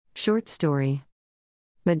Short story.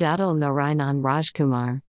 Madadal Narayanan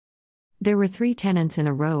Rajkumar. There were 3 tenants in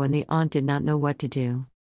a row and the aunt did not know what to do.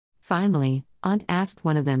 Finally, aunt asked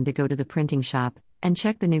one of them to go to the printing shop and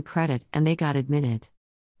check the new credit, and they got admitted.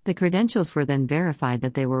 The credentials were then verified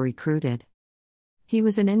that they were recruited. He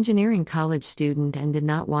was an engineering college student and did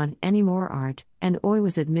not want any more art, and Oi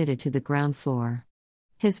was admitted to the ground floor.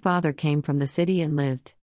 His father came from the city and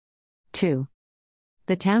lived. 2.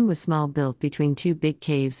 The town was small, built between 2 big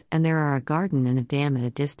caves, and there are a garden and a dam at a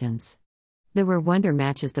distance. The wonder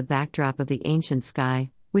matches the backdrop of the ancient sky,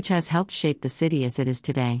 which has helped shape the city as it is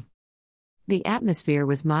today. The atmosphere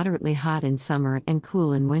was moderately hot in summer and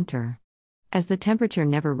cool in winter. As the temperature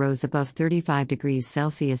never rose above 35 degrees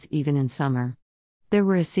Celsius even in summer. There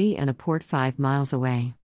were a sea and a port 5 miles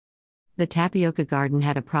away. The tapioca garden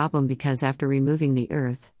had a problem because after removing the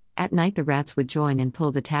earth, at night the rats would join and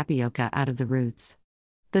pull the tapioca out of the roots.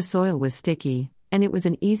 The soil was sticky, and it was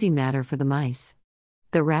an easy matter for the mice.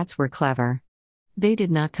 The rats were clever. They did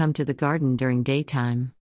not come to the garden during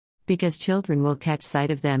daytime, because children will catch sight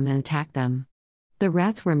of them and attack them. The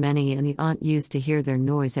rats were many and the aunt used to hear their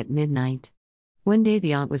noise at midnight. One day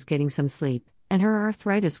the aunt was getting some sleep, and her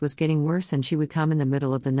arthritis was getting worse, and she would come in the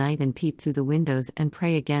middle of the night and peep through the windows and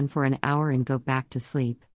pray again for an hour and go back to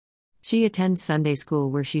sleep. She attends Sunday school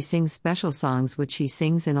where she sings special songs which she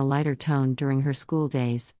sings in a lighter tone during her school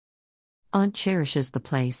days. Aunt cherishes the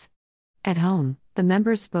place. At home, the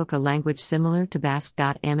members spoke a language similar to Basque.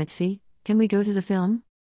 Amitsi, can we go to the film?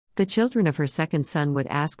 The children of her second son would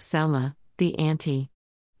ask Selma, the auntie.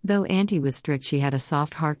 Though auntie was strict, she had a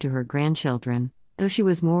soft heart to her grandchildren, though she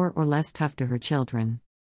was more or less tough to her children.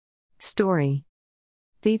 Story.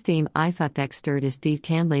 Thief theme. I fatek stirred is thief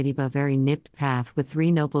can ladyba very nipped path with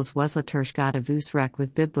 3 nobles was la tershgada vusrek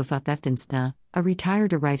with bibbufatheftenstna, a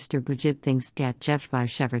retired arrivester bujib things get jevd by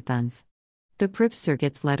sheverthunf. The pripster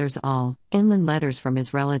gets letters all, inland letters from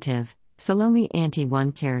his relative, Salome auntie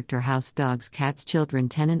 1 character house dogs cats children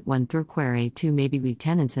tenant 1 through query 2 maybe we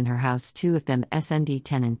tenants in her house 2 of them SND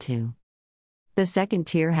tenant 2. The second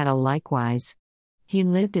tier had a likewise. He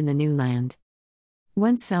lived in the new land.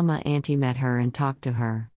 Once Selma auntie met her and talked to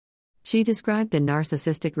her. She described a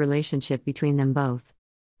narcissistic relationship between them both.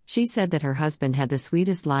 She said that her husband had the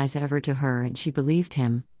sweetest lies ever to her and she believed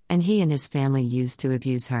him, and he and his family used to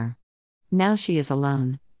abuse her. Now she is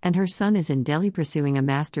alone, and her son is in Delhi pursuing a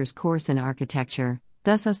master's course in architecture,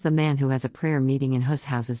 thus us the man who has a prayer meeting in hus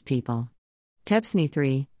houses people. Tepsni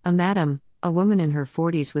 3, a madam, a woman in her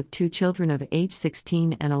 40s with 2 children of age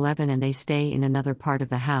 16 and 11 and they stay in another part of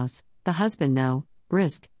the house, the husband no,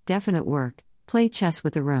 brisk, definite work, play chess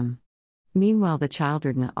with the room. Meanwhile the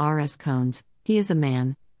children RS cones, he is a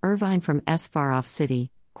man, Irvine from S far off city,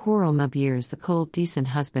 quarrel mub years the cold decent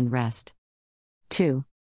husband rest. 2.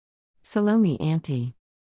 Salome auntie.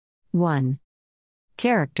 1.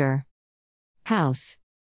 Character. House.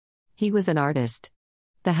 He was an artist.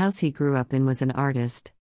 The house he grew up in was an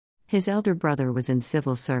artist. His elder brother was in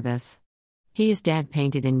civil service. His dad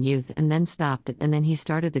painted in youth and then stopped it, and then he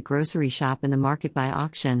started the grocery shop in the market by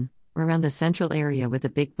auction, around the central area with a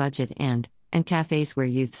big budget and cafes where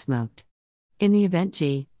youth smoked. In the event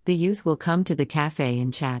the youth will come to the cafe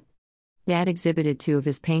and chat. Dad exhibited 2 of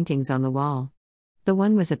his paintings on the wall. The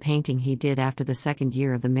one was a painting he did after the 2nd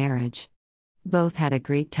year of the marriage. Both had a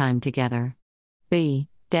great time together.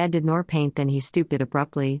 Dad did nor paint, then he stooped it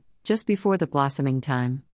abruptly, just before the blossoming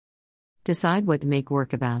time. Decide what to make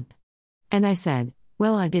work about. And I said,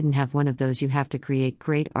 well, I didn't have one of those you have to create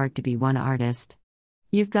great art to be one artist.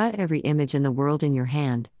 You've got every image in the world in your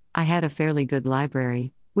hand. I had a fairly good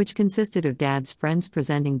library, which consisted of Dad's friends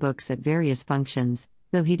presenting books at various functions,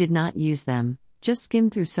 though he did not use them, just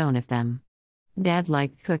skimmed through some of them. Dad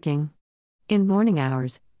liked cooking. In morning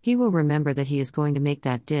hours, he will remember that he is going to make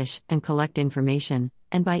that dish and collect information,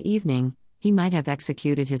 and by evening, he might have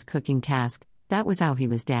executed his cooking task. That was how he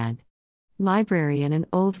was Dad. Library and an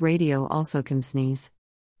old radio also come sneeze.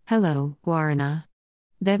 Hello, Guarana.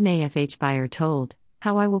 Thevne FH buyer told,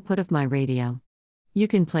 how I will put of my radio. You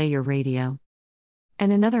can play your radio.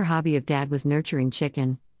 And another hobby of Dad was nurturing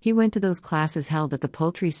chicken. He went to those classes held at the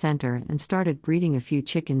poultry center and started breeding a few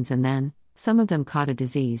chickens, and then some of them caught a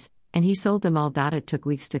disease, and he sold them all. It took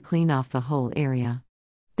weeks to clean off the whole area.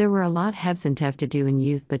 There were a lot Hevsentev to do in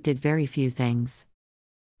youth but did very few things.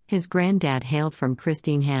 His granddad hailed from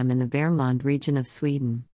Kristineham in the Värmland region of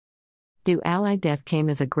Sweden. Do Allied death came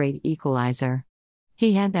as a great equalizer.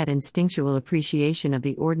 He had that instinctual appreciation of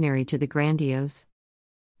the ordinary to the grandiose.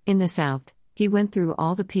 In the south, he went through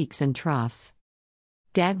all the peaks and troughs.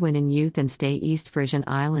 Dad went in youth and stay East Frisian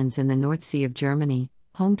Islands in the North Sea of Germany,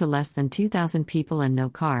 home to less than 2,000 people and no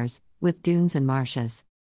cars, with dunes and marshes.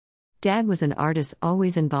 Dad was an artist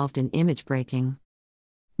always involved in image breaking.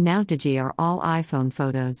 Now Digi are all iPhone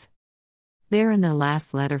photos. There in the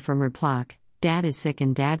last letter from Replok, Dad is sick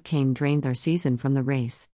and Dad came drained their season from the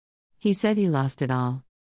race. He said he lost it all.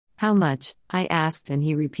 How much? I asked and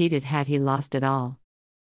he repeated had he lost it all.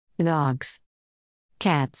 Dogs.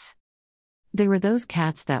 Cats. They were those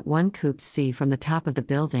cats that one could see from the top of the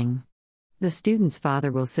building. The student's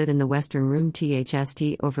father will sit in the western room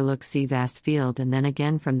THST overlook see vast field and then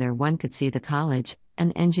again from there one could see the college,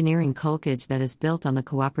 an engineering college that is built on the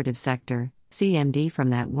cooperative sector, CMD from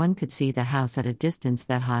that one could see the house at a distance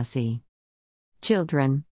that ha see.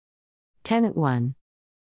 Children. Tenant 1.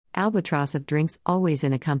 Albatross of drinks always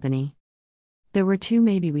in a company. There were 2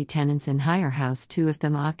 maybe we tenants in higher house 2 of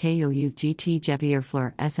them AKOU GT Jevier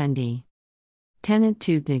Fleur SND. Tenant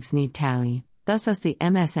 2 Digs need Taui, thus us the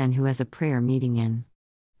MSN who has a prayer meeting in.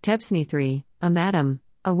 Tebsni 3, a madam,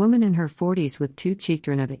 a woman in her 40s with 2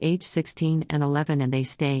 children of age 16 and 11 and they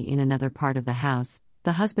stay in another part of the house,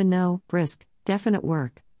 the husband no, brisk, definite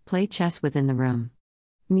work, play chess within the room.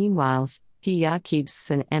 Meanwhile, he keeps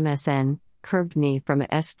an MSN, curved knee from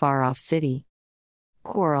a far off city.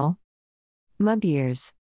 Quarrel. Mud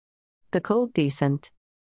years. The cold decent.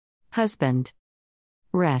 Husband.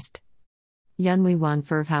 Rest. Yunwi wan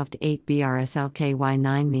verhauft 8 BRSLKY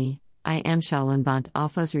 9 me, I am Schalenband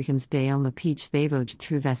Alphasrichums Deoma Peach Thevoj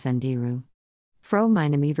Truvesendiru. Fro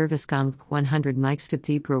Minami Verviskamp 100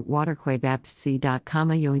 Mikestupthebro Waterquay.com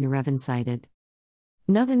Yonurevan cited.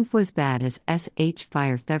 Nothing was bad as SH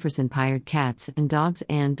Fire Theverson pired cats and dogs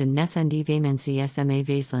and the Nessendi Vamensi SMA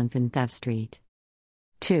Vaislan van Thev Street.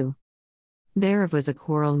 2. There was a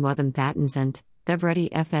quarrel Mutham Thatensent,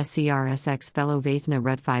 Thevredi FSCRSX fellow Vathna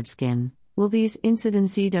Red 5 skin. Will these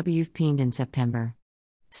incidents CW peened in September?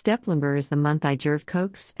 Steplember is the month I jerv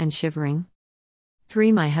cokes and shivering.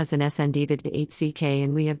 3. My husband SND'd to 8CK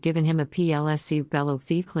and we have given him a PLSC bellow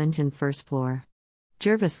thief Clinton first floor.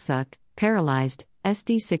 Jervis suck, paralyzed,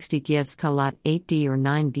 SD60 gives Kalat 8D or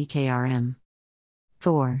 9 BKRM.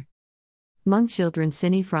 4. Monk children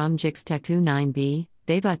Cine from Jikfteku 9B,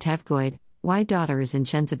 Deva Tevgoid, why daughter is in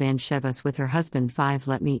Shenzaban Shevas with her husband 5.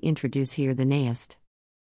 Let me introduce here the nayest.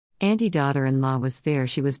 Auntie daughter-in-law was fair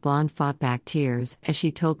she was blonde fought back tears as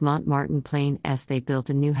she told Montmartin Plain they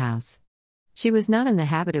built a new house. She was not in the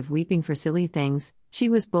habit of weeping for silly things, she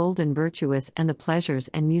was bold and virtuous and the pleasures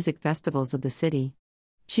and music festivals of the city.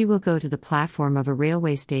 She will go to the platform of a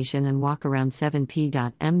railway station and walk around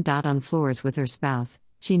 7p.m. on floors with her spouse.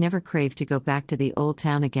 She never craved to go back to the old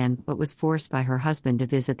town again but was forced by her husband to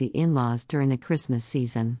visit the in-laws during the Christmas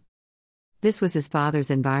season. This was his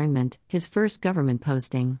father's environment, his first government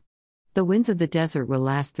posting. The winds of the desert will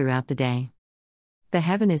last throughout the day. The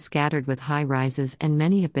heaven is scattered with high rises and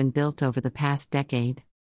many have been built over the past decade.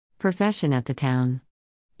 Profession at the town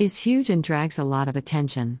is huge and drags a lot of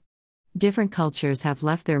attention. Different cultures have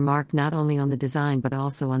left their mark not only on the design but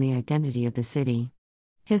also on the identity of the city.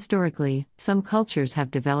 Historically, some cultures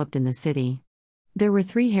have developed in the city. There were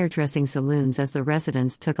 3 hairdressing saloons as the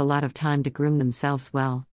residents took a lot of time to groom themselves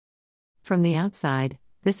well. From the outside,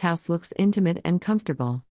 this house looks intimate and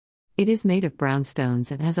comfortable. It is made of brown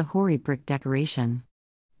stones and has a hoary brick decoration.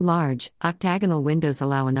 Large, octagonal windows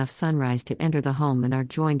allow enough sunrise to enter the home and are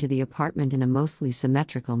joined to the apartment in a mostly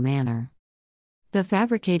symmetrical manner. The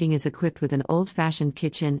fabricating is equipped with an old-fashioned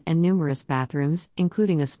kitchen and numerous bathrooms,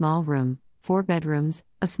 including a small room, 4 bedrooms,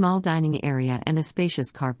 a small dining area and a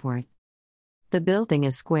spacious carport. The building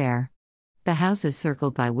is square. The house is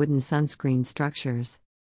circled by wooden sunscreen structures.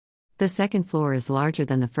 The second floor is larger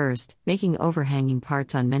than the first, making overhanging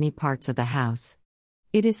parts on many parts of the house.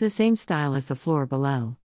 It is the same style as the floor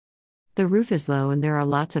below. The roof is low and there are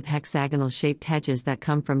lots of hexagonal-shaped hedges that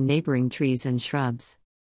come from neighboring trees and shrubs.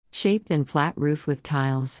 Shaped and flat roof with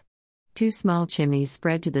tiles. 2 small chimneys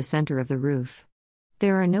spread to the center of the roof.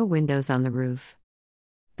 There are no windows on the roof.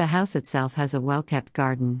 The house itself has a well-kept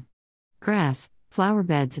garden. Grass, flower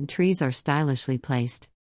beds and trees are stylishly placed.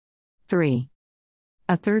 3.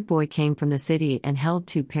 A third boy came from the city and held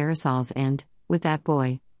 2 parasols and, with that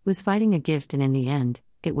boy, was fighting a gift and in the end,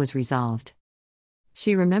 it was resolved.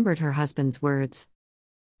 She remembered her husband's words.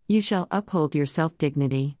 You shall uphold your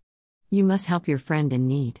self-dignity. You must help your friend in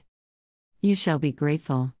need. You shall be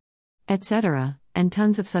grateful. Etc., and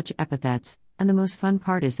tons of such epithets, and the most fun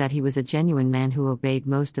part is that he was a genuine man who obeyed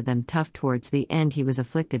most of them tough towards the end he was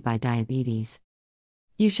afflicted by diabetes.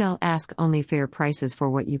 You shall ask only fair prices for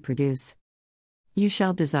what you produce. You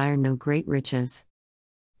shall desire no great riches.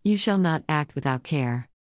 You shall not act without care.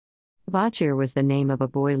 Bachir was the name of a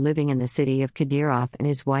boy living in the city of Kadyrov and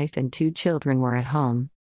his wife and 2 children were at home.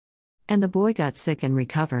 And the boy got sick and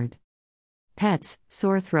recovered. Pets,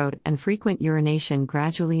 sore throat, and frequent urination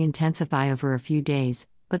gradually intensify over a few days,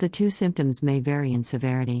 but the two symptoms may vary in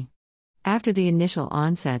severity. After the initial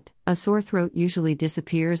onset, a sore throat usually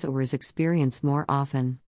disappears or is experienced more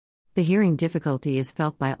often. The hearing difficulty is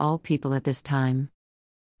felt by all people at this time.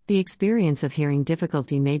 The experience of hearing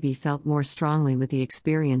difficulty may be felt more strongly with the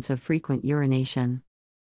experience of frequent urination.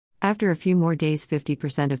 After a few more days,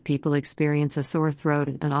 50% of people experience a sore throat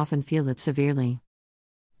and often feel it severely.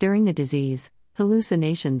 During the disease,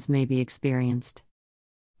 hallucinations may be experienced.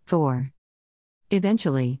 4.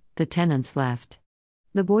 Eventually, the tenants left.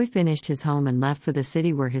 The boy finished his home and left for the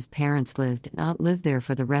city where his parents lived and Aunt lived there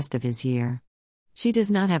for the rest of his year. She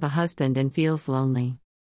does not have a husband and feels lonely.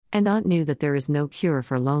 And Aunt knew that there is no cure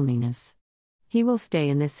for loneliness. He will stay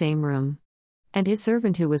in this same room. And his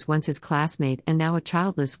servant, who was once his classmate and now a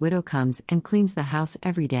childless widow, comes and cleans the house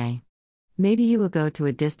every day. Maybe he will go to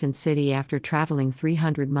a distant city after traveling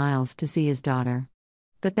 300 miles to see his daughter.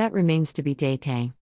 But that remains to be dated.